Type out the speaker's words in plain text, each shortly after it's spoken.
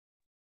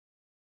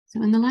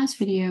So in the last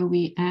video,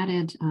 we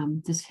added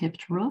this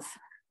hipped roof.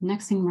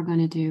 Next thing we're going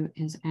to do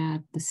is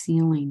add the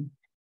ceiling.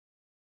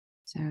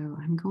 So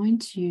I'm going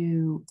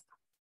to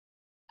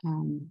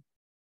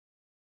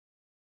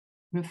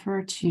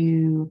refer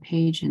to a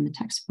page in the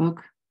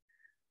textbook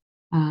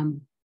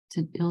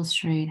to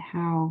illustrate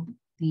how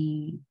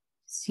the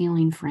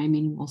ceiling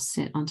framing will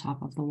sit on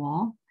top of the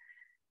wall.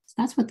 So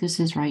that's what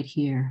this is right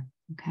here.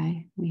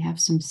 Okay, we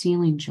have some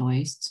ceiling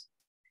joists,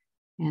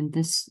 and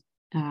this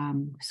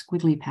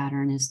squiggly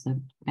pattern is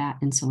the batt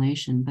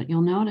insulation, but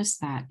you'll notice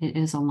that it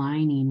is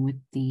aligning with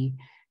the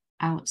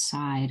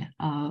outside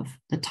of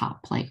the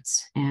top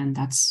plates, and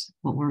that's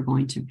what we're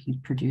going to be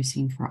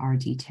producing for our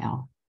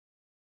detail.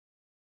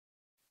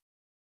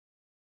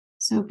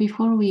 So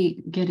before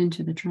we get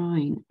into the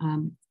drawing,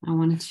 I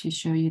wanted to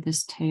show you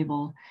this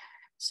table.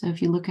 So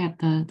if you look at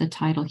the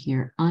title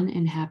here,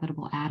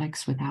 uninhabitable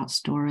attics without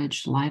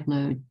storage, live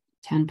load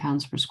 10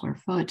 pounds per square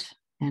foot,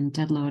 and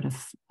dead load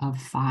of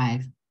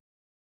 5.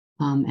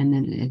 And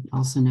then it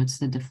also notes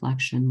the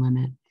deflection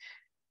limit.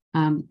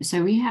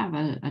 So we have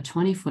a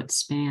 20-foot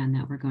span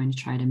that we're going to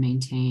try to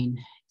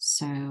maintain.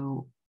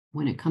 So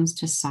when it comes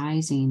to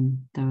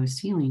sizing those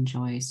ceiling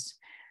joists,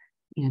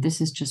 you know,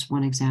 this is just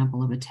one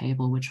example of a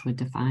table which would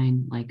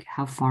define like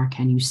how far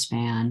can you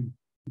span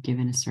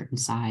given a certain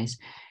size.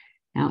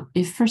 Now,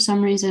 if for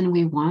some reason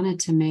we wanted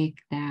to make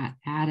that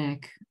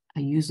attic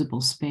a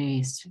usable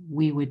space,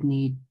 we would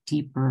need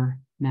deeper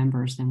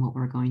members than what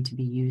we're going to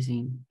be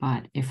using.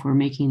 But if we're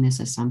making this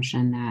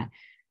assumption that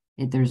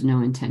there's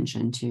no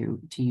intention to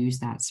use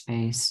that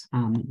space,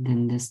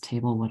 then this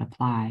table would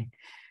apply.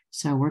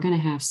 So we're going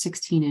to have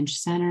 16-inch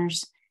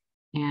centers.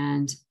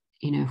 And,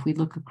 you know, if we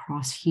look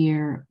across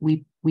here,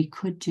 we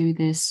could do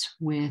this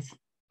with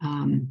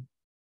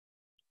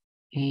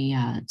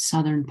a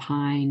Southern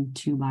Pine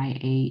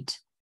 2x8.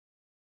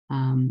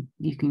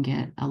 You can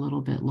get a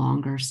little bit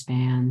longer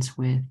spans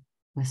with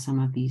some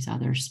of these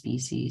other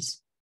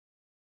species,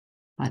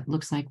 but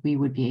looks like we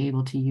would be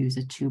able to use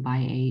a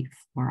 2x8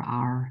 for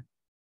our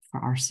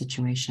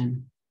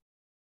situation.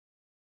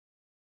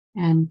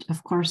 And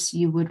of course,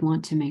 you would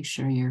want to make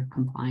sure you're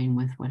complying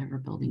with whatever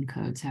building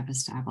codes have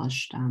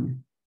established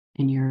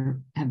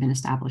have been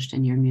established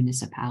in your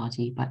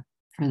municipality. But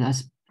for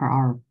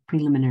our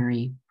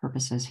preliminary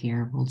purposes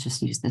here, we'll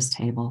just use this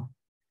table.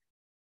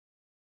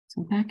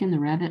 So back in the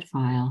Revit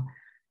file,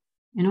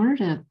 in order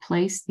to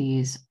place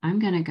these, I'm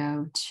going to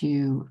go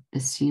to the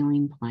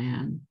ceiling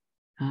plan,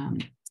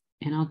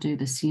 and I'll do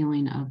the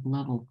ceiling of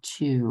level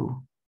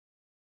 2.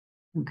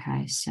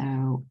 Okay,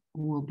 so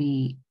we'll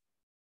be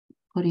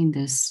putting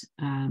this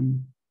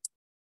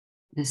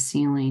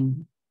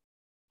ceiling.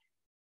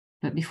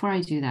 But before I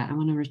do that, I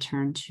want to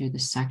return to the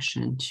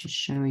section to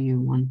show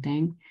you one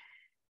thing.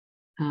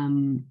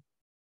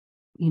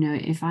 You know,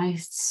 if I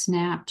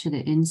snap to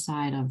the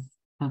inside of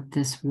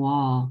this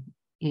wall,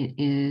 it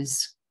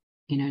is,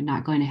 you know,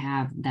 not going to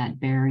have that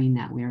bearing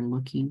that we're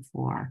looking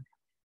for.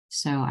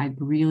 So I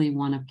really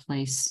want to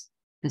place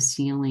the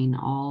ceiling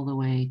all the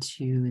way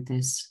to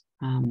this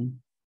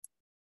column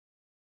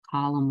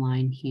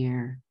line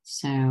here.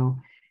 So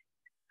I'm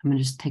going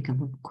to just take a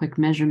quick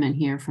measurement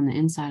here from the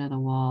inside of the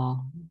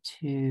wall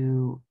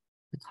to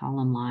the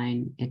column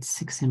line. It's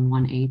 6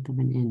 1/8 of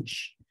an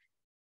inch.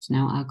 So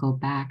now I'll go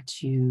back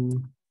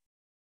to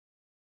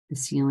the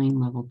ceiling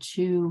level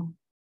 2.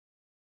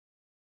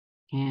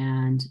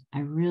 And I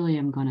really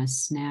am going to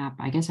snap.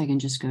 I guess I can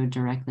just go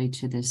directly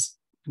to this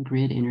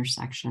grid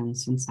intersection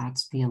since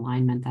that's the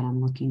alignment that I'm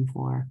looking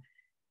for.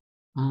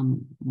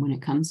 When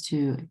it comes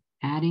to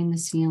adding the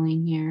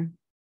ceiling here,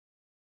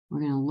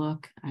 we're going to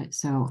look at,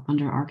 so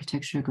under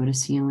architecture, go to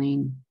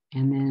ceiling,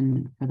 and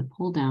then for the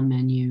pull down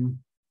menu,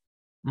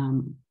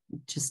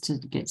 just to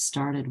get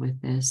started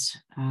with this,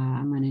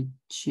 I'm going to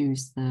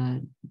choose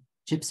the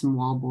gypsum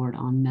wallboard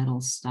on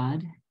metal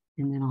stud,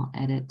 and then I'll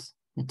edit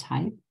the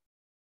type.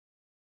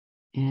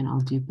 And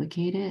I'll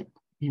duplicate it,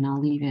 and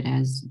I'll leave it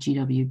as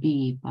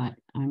GWB, but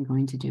I'm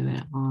going to do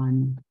it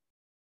on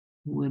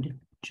wood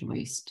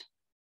joist.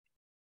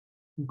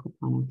 And click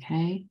on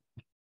OK.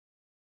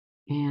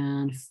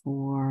 And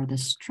for the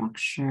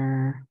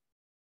structure,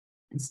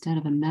 instead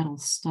of a metal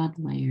stud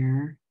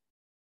layer,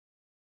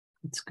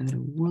 let's go to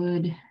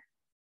wood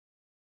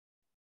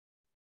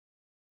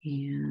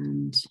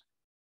and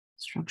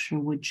structure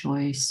wood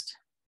joist,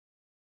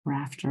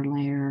 rafter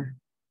layer.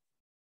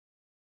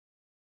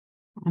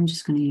 I'm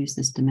just going to use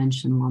this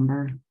dimension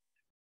lumber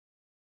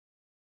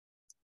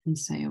and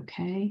say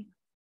OK.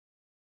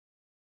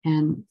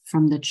 And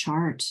from the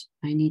chart,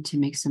 I need to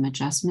make some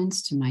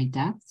adjustments to my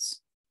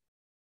depths.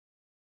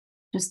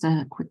 Just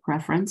a quick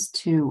reference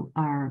to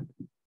our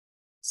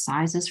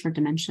sizes for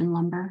dimension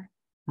lumber.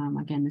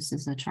 Again, this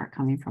is a chart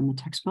coming from the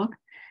textbook.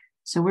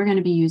 So we're going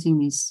to be using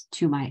these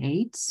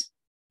 2x8s.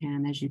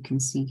 And as you can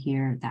see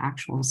here, the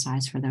actual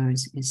size for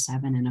those is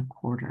 7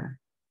 1/4.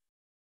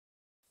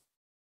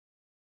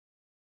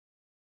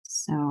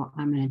 So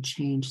I'm going to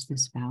change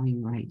this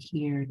value right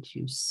here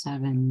to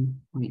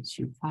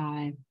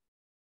 7.25,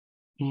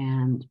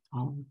 and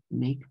I'll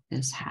make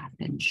this 1/2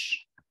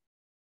 inch.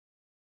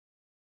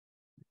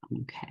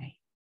 Okay.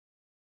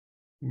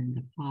 And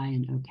apply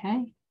and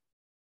okay.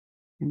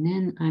 And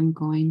then I'm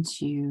going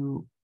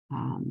to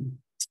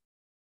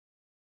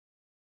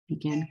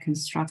begin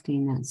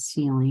constructing that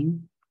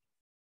ceiling.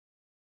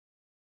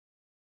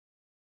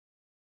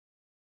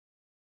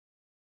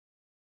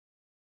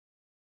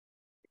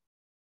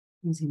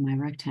 Using my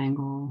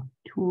rectangle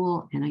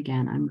tool. And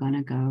again, I'm going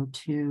to go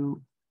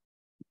to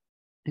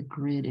the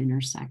grid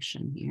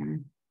intersection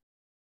here.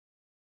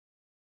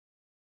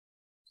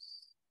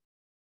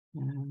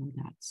 So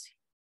that's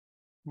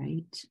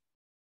right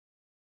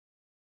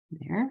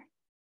there.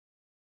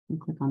 And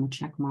click on the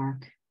check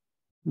mark.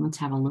 And let's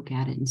have a look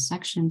at it in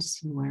section to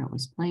see where it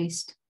was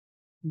placed.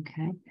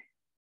 Okay.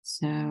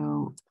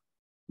 So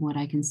what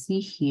I can see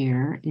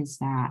here is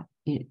that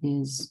it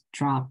is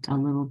dropped a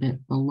little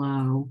bit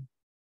below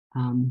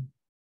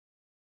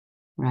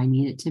where I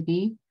need it to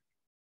be.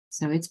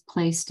 So it's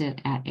placed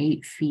it at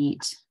 8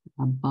 feet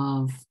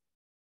above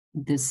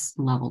this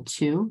level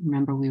 2.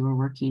 Remember, we were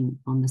working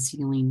on the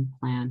ceiling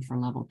plan for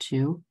level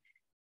 2.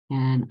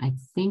 And I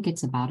think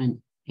it's about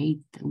 1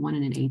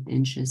 1/8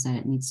 inches that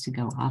it needs to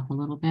go up a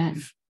little bit.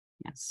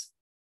 Yes.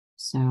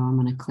 So I'm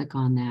going to click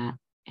on that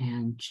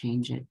and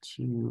change it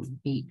to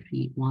 8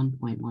 feet,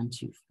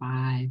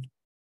 1.125.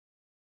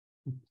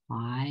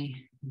 Apply.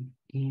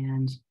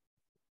 And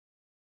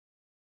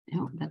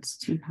no, that's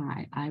too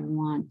high. I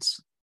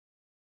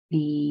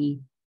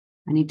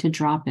need to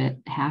drop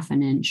it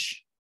 1/2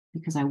 inch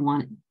because I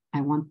want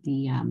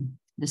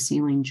the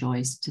ceiling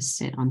joist to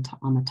sit on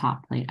the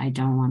top plate. I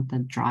don't want the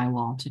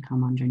drywall to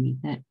come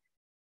underneath it.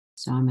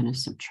 So I'm going to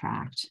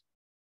subtract.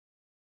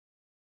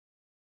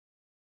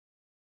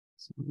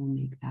 So we'll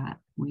make that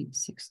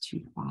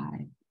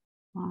 0.625.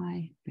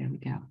 There we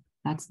go.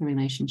 That's the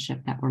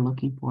relationship that we're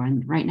looking for.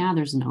 And right now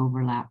there's an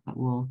overlap, but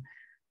we'll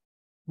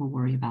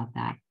worry about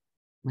that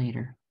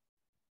later.